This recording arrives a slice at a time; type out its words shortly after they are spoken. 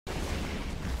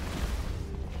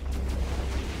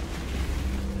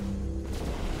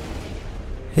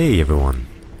Hey everyone,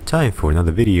 time for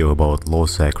another video about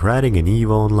low-sec ratting in EVE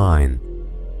Online.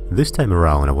 This time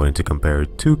around I wanted to compare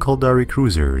two Caldari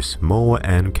cruisers, MOA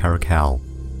and Caracal.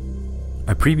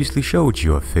 I previously showed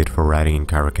you a fit for ratting in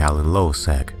Caracal in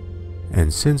low-sec,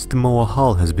 and since the MOA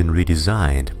hull has been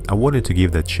redesigned, I wanted to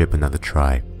give that ship another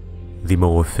try. The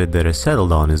MOA fit that I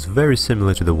settled on is very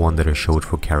similar to the one that I showed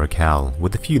for Caracal,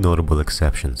 with a few notable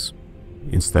exceptions.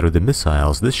 Instead of the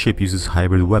missiles, this ship uses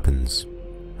hybrid weapons.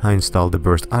 I installed the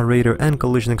burst Aerator and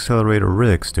collision accelerator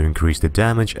rigs to increase the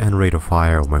damage and rate of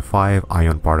fire of my 5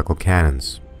 ion particle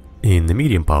cannons. In the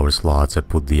medium power slots I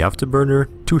put the Afterburner,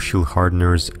 2 shield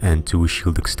hardeners and 2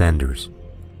 shield extenders,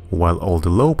 while all the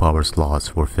low power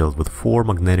slots were filled with 4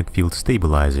 magnetic field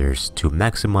stabilizers to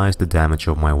maximize the damage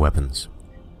of my weapons.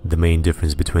 The main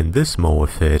difference between this MOA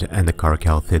fit and the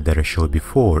Caracal fit that I showed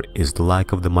before is the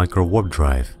lack of the micro warp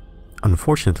drive.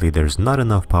 Unfortunately, there's not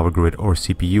enough power grid or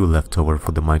CPU left over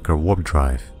for the micro warp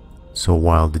drive. So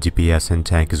while the DPS and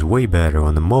tank is way better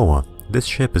on the MOA, this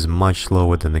ship is much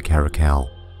slower than the Caracal.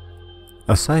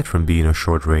 Aside from being a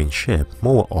short-range ship,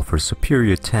 MOA offers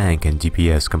superior tank and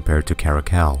DPS compared to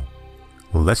Caracal.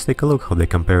 Let's take a look how they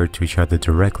compare to each other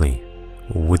directly.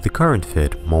 With the current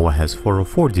fit, MOA has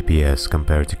 404 DPS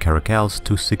compared to Caracal's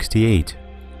 268.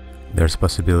 There's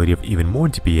possibility of even more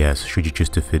DPS should you choose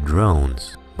to fit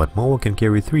drones, but MOA can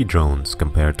carry 3 drones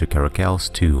compared to Caracal's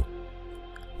 2.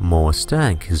 MOA's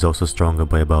tank is also stronger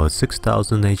by about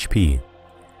 6000 HP.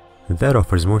 That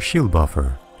offers more shield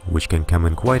buffer, which can come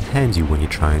in quite handy when you're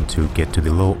trying to get to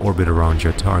the low orbit around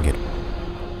your target.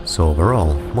 So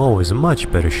overall, MOA is a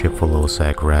much better ship for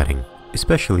low-sec ratting,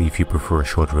 especially if you prefer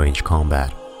short-range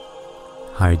combat.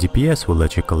 Higher DPS will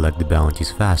let you collect the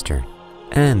bounties faster,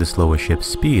 and the slower ship's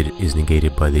speed is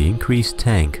negated by the increased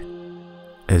tank.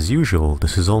 As usual,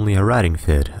 this is only a ratting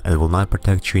fit and will not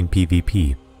protect you in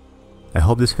PvP. I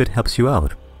hope this fit helps you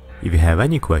out. If you have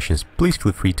any questions, please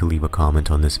feel free to leave a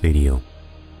comment on this video.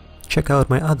 Check out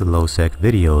my other low-sec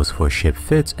videos for ship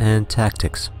fits and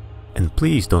tactics. And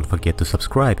please don't forget to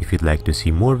subscribe if you'd like to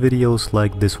see more videos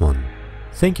like this one.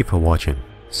 Thank you for watching.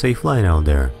 Safe flying out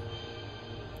there.